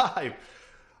survived.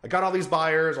 I got all these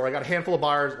buyers, or I got a handful of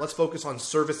buyers. Let's focus on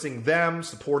servicing them,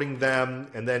 supporting them,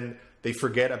 and then they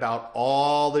forget about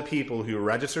all the people who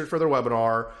registered for their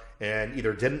webinar and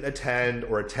either didn't attend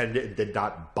or attended and did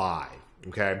not buy,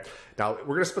 okay? Now,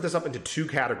 we're gonna split this up into two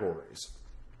categories.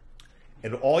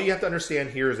 And all you have to understand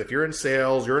here is if you're in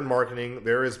sales, you're in marketing,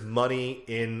 there is money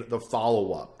in the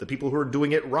follow-up. The people who are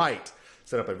doing it right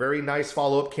set up a very nice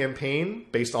follow-up campaign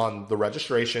based on the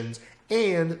registrations,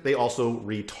 and they also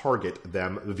retarget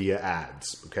them via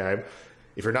ads, okay?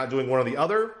 If you're not doing one or the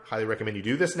other, highly recommend you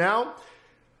do this now.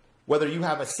 Whether you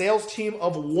have a sales team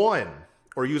of one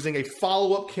or using a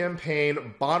follow-up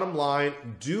campaign, bottom line,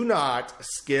 do not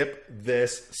skip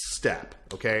this step,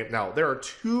 okay? Now, there are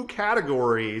two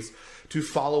categories to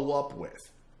follow up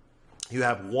with. You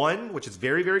have one, which is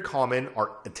very, very common,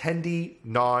 are attendee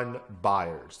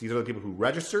non-buyers. These are the people who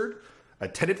registered,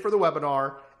 attended for the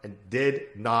webinar, and did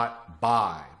not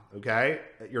buy, okay?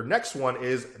 Your next one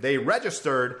is they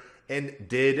registered and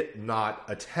did not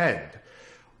attend.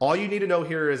 All you need to know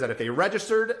here is that if they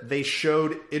registered, they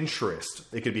showed interest.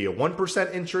 It could be a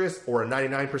 1% interest or a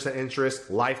 99%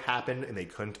 interest. Life happened and they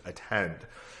couldn't attend.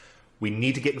 We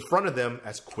need to get in front of them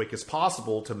as quick as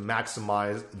possible to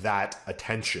maximize that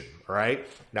attention, all right?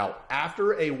 Now,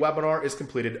 after a webinar is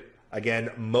completed,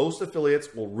 again, most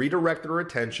affiliates will redirect their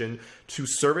attention to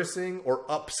servicing or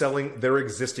upselling their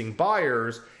existing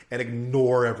buyers and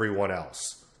ignore everyone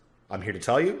else. I'm here to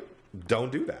tell you,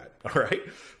 don't do that, all right?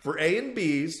 For A and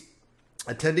Bs,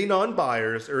 attending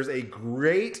non-buyers, those are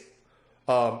great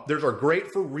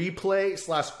for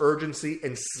replay / urgency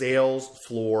and sales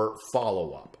floor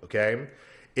follow-up, okay?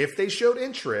 If they showed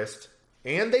interest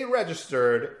and they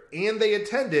registered and they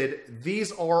attended,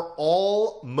 these are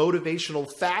all motivational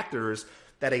factors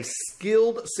that a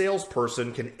skilled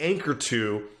salesperson can anchor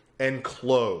to and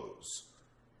close.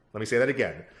 Let me say that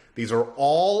again. These are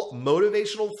all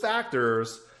motivational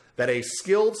factors that a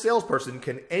skilled salesperson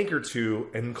can anchor to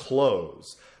and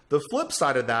close. The flip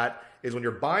side of that is when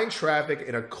you're buying traffic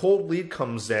and a cold lead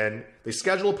comes in, they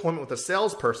schedule an appointment with a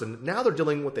salesperson, now they're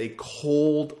dealing with a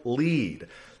cold lead.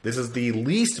 This is the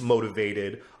least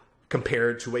motivated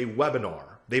compared to a webinar.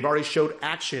 They've already showed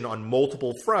action on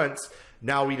multiple fronts.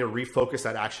 Now we need to refocus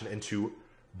that action into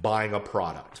buying a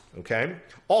product, okay?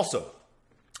 Also,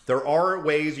 there are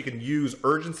ways you can use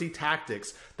urgency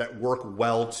tactics that work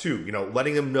well too. You know,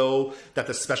 letting them know that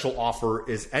the special offer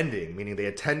is ending, meaning they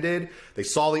attended, they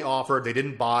saw the offer, they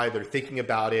didn't buy, they're thinking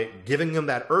about it. Giving them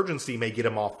that urgency may get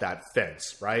them off that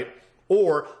fence, right?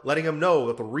 Or letting them know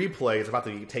that the replay is about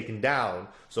to be taken down.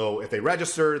 So if they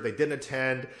registered, they didn't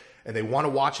attend, and they want to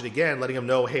watch it again, letting them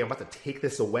know, hey, I'm about to take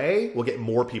this away, we'll get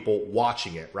more people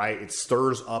watching it, right? It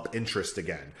stirs up interest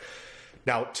again.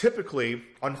 Now, typically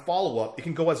on follow-up, it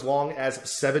can go as long as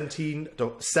 7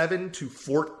 to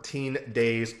 14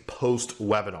 days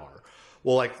post-webinar.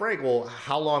 Well, like Frank,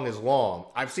 how long is long?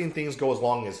 I've seen things go as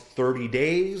long as 30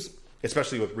 days,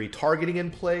 especially with retargeting in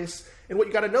place. And what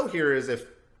you got to know here is if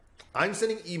I'm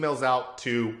sending emails out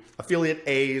to affiliate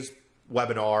A's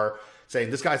webinar saying,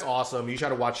 this guy's awesome, you should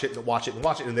to watch it and watch it and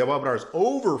watch it. And the webinar is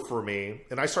over for me,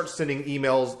 and I start sending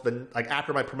emails like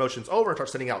after my promotion's over, I start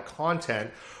sending out content,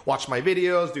 watch my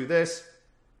videos, do this.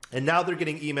 And now they're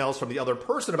getting emails from the other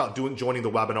person about joining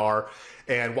the webinar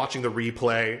and watching the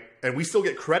replay. And we still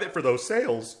get credit for those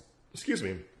sales. Excuse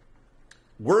me.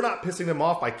 We're not pissing them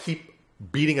off by keep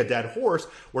beating a dead horse.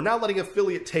 We're now letting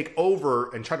affiliate take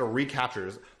over and try to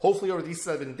recapture. Hopefully over these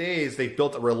 7 days, they've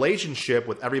built a relationship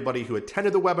with everybody who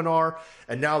attended the webinar,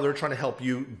 and now they're trying to help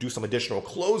you do some additional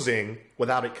closing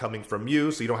without it coming from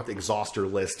you, so you don't have to exhaust your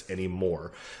list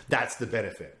anymore. That's the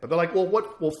benefit. But they're like,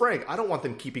 well, Frank, I don't want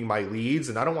them keeping my leads,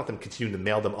 and I don't want them continuing to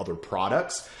mail them other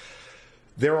products.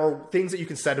 There are things that you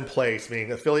can set in place,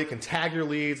 meaning affiliate can tag your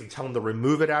leads and tell them to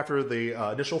remove it after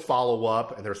the initial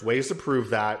follow-up, and there's ways to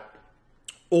prove that.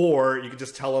 Or you can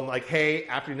just tell them like, hey,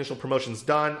 after the initial promotion's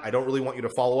done, I don't really want you to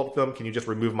follow up with them. Can you just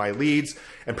remove my leads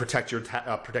and protect your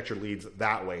leads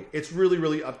that way? It's really,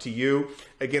 really up to you.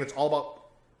 Again, it's all about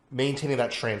maintaining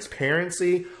that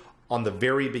transparency on the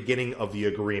very beginning of the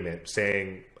agreement,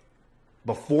 saying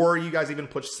before you guys even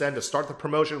push send to start the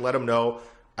promotion, let them know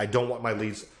I don't want my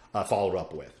leads followed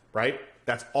up with, right?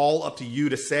 That's all up to you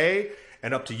to say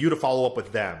and up to you to follow up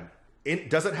with them. It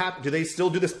doesn't happen. Do they still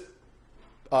do this?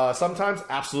 Sometimes,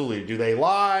 absolutely. Do they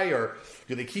lie or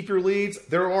do they keep your leads?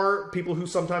 There are people who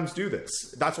sometimes do this.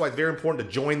 That's why it's very important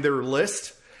to join their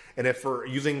list. And if we're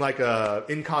using like a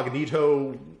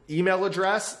incognito email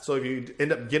address, so if you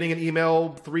end up getting an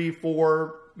email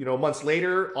 3-4 months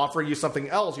later offering you something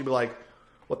else, you'd be like,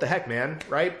 what the heck, man,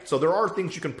 right? So there are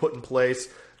things you can put in place.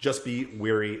 Just be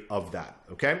wary of that,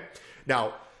 okay?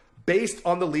 Now, based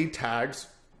on the lead tags,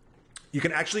 you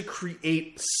can actually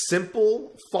create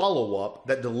simple follow-up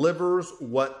that delivers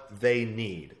what they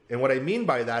need. And what I mean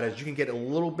by that is you can get a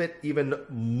little bit even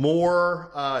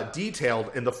more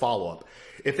detailed in the follow-up.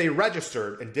 If they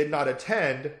registered and did not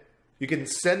attend, you can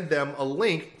send them a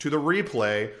link to the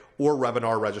replay or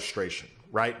webinar registration,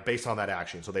 right? Based on that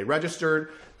action. So they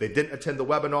registered, they didn't attend the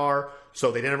webinar,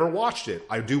 so they never watched it.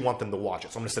 I do want them to watch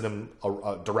it. So I'm gonna send them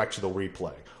a direct to the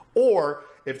replay. Or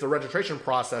if the registration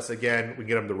process, again, we can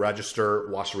get them to register,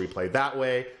 watch the replay that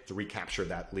way to recapture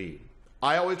that lead.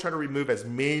 I always try to remove as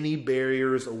many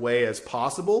barriers away as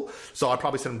possible. So I'd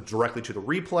probably send them directly to the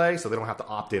replay so they don't have to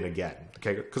opt in again,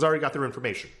 okay? Because I already got their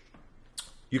information.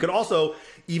 You can also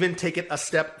even take it a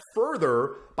step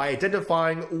further by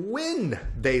identifying when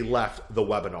they left the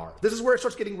webinar. This is where it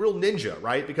starts getting real ninja,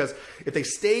 right? Because if they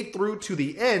stayed through to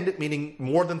the end, meaning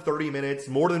more than 30 minutes,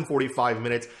 more than 45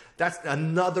 minutes, that's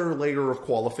another layer of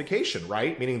qualification,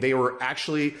 right? Meaning they were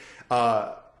actually,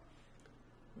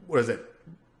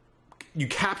 you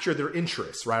capture their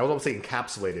interest, right? I don't say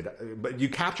encapsulated, but you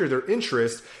capture their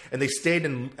interest and they stayed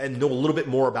and know a little bit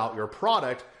more about your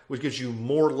product, which gives you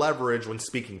more leverage when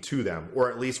speaking to them, or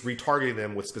at least retargeting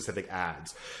them with specific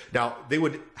ads. Now, they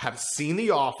would have seen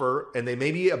the offer and they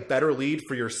may be a better lead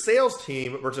for your sales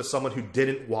team versus someone who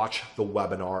didn't watch the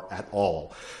webinar at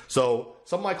all. So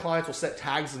some of my clients will set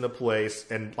tags into place,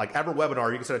 and like every webinar,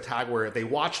 you can set a tag where if they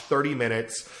watch 30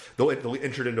 minutes, they'll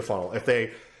enter it into funnel. If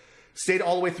they stayed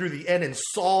all the way through the end and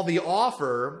saw the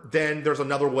offer, then there's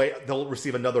another way, they'll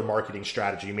receive another marketing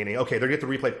strategy, meaning, okay, they'll get the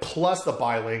replay plus the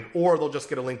buy link, or they'll just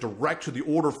get a link direct to the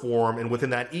order form, and within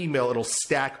that email, it'll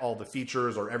stack all the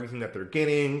features or everything that they're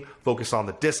getting, focus on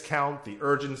the discount, the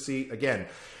urgency. Again,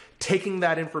 taking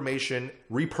that information,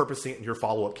 repurposing it in your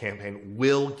follow-up campaign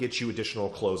will get you additional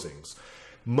closings.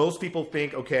 Most people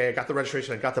think, okay, I got the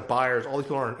registration, I got the buyers, all these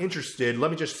people aren't interested,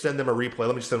 let me just send them a replay,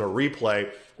 let me just send them a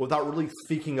replay, without really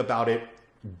thinking about it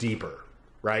deeper,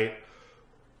 right?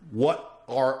 What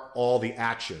are all the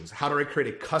actions? How do I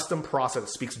create a custom process that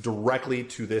speaks directly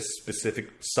to this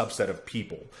specific subset of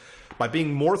people? By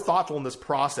being more thoughtful in this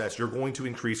process, you're going to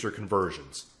increase your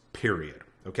conversions, period,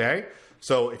 okay?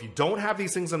 So if you don't have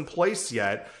these things in place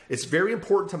yet, it's very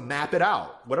important to map it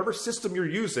out. Whatever system you're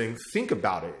using, think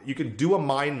about it. You can do a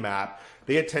mind map.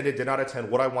 They attended, did not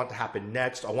attend, what I want to happen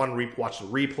next. I want to watch the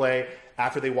replay.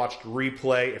 After they watched the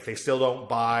replay, if they still don't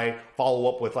buy, follow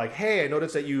up with like, hey, I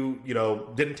noticed that you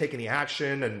didn't take any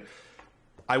action. And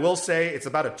I will say it's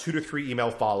about a 2 to 3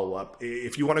 email follow-up.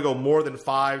 If you want to go more than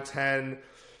 5, 10,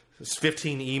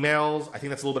 15 emails, I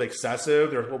think that's a little bit excessive.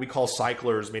 They're what we call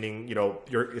cyclers, meaning,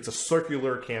 it's a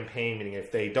circular campaign, meaning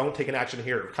if they don't take an action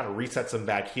here, it kind of resets them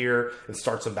back here and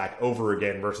starts them back over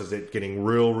again versus it getting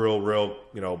real,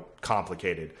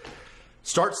 complicated.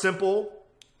 Start simple,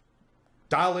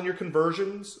 dial in your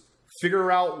conversions,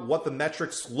 figure out what the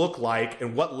metrics look like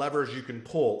and what levers you can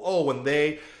pull. Oh, when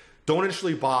they don't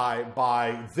initially buy,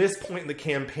 by this point in the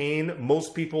campaign,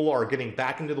 most people are getting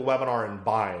back into the webinar and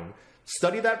buying.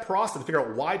 Study that process and figure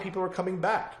out why people are coming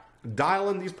back. Dial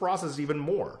in these processes even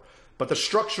more. But the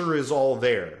structure is all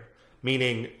there,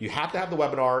 meaning you have to have the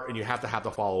webinar and you have to have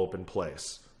the follow-up in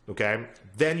place, okay?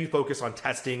 Then you focus on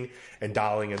testing and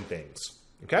dialing in things,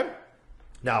 okay?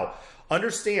 Now,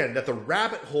 understand that the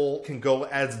rabbit hole can go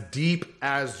as deep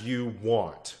as you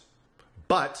want.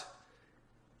 But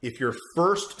if you're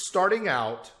first starting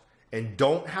out and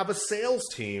don't have a sales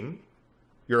team,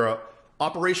 you're a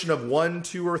operation of 1,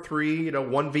 2, or 3,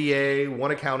 one VA,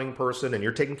 one accounting person, and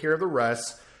you're taking care of the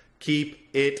rest, keep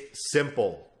it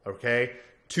simple, okay?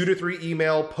 2 to 3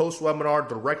 email post-webinar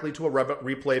directly to a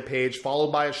replay page,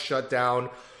 followed by a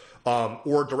shutdown,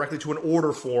 or directly to an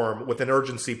order form with an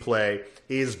urgency play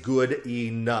is good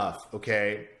enough,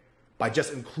 okay? By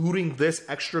just including this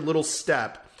extra little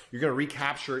step, you're going to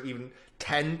recapture even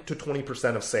 10 to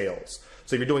 20% of sales.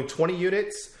 So if you're doing 20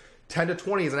 units, 10 to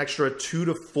 20 is an extra 2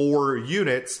 to 4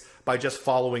 units by just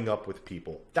following up with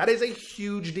people. That is a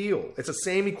huge deal. It's the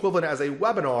same equivalent as a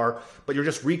webinar, but you're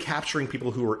just recapturing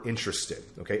people who are interested,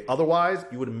 okay? Otherwise,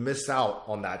 you would miss out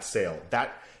on that sale.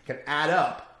 That can add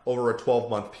up over a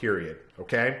 12-month period,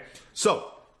 okay? So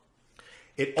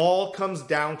it all comes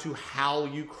down to how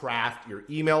you craft your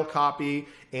email copy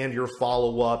and your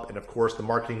follow-up, and of course, the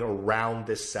marketing around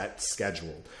this set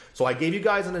schedule. So I gave you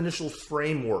guys an initial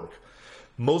framework.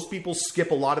 Most people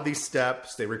skip a lot of these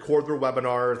steps. They record their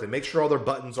webinars, they make sure all their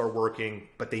buttons are working,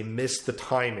 but they miss the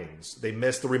timings. They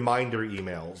miss the reminder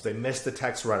emails. They miss the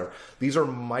text runner. These are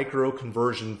micro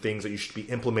conversion things that you should be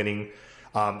implementing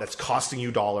that's costing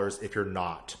you dollars if you're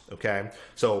not, okay?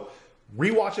 So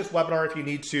rewatch this webinar if you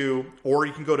need to, or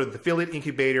you can go to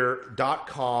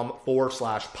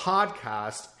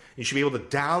theaffiliateincubator.com/podcast. You should be able to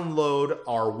download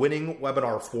our winning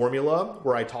webinar formula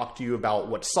where I talk to you about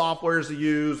what softwares to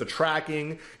use, the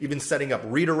tracking, even setting up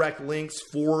redirect links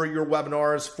for your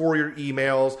webinars, for your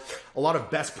emails, a lot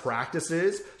of best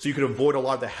practices so you can avoid a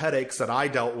lot of the headaches that I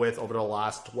dealt with over the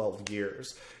last 12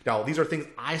 years. Now, these are things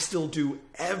I still do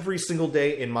every single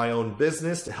day in my own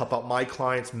business to help out my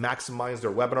clients maximize their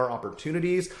webinar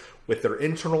opportunities with their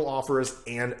internal offers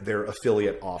and their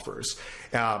affiliate offers.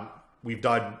 We've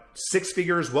done 6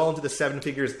 figures, well into the 7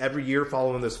 figures every year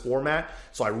following this format.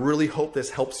 So I really hope this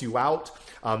helps you out.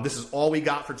 This is all we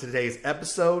got for today's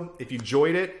episode. If you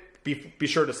enjoyed it, be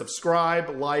sure to subscribe,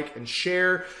 like, and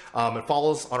share, and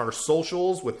follow us on our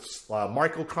socials with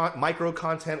micro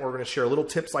content. We're going to share little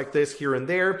tips like this here and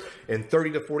there in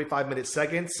 30 to 45 minute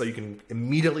segments so you can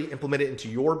immediately implement it into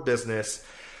your business.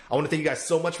 I want to thank you guys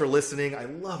so much for listening. I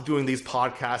love doing these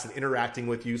podcasts and interacting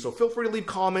with you. So feel free to leave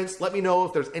comments. Let me know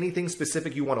if there's anything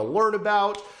specific you want to learn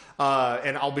about.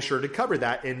 And I'll be sure to cover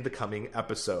that in the coming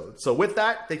episode. So with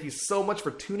that, thank you so much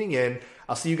for tuning in.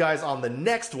 I'll see you guys on the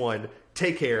next one.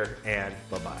 Take care and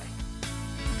bye-bye.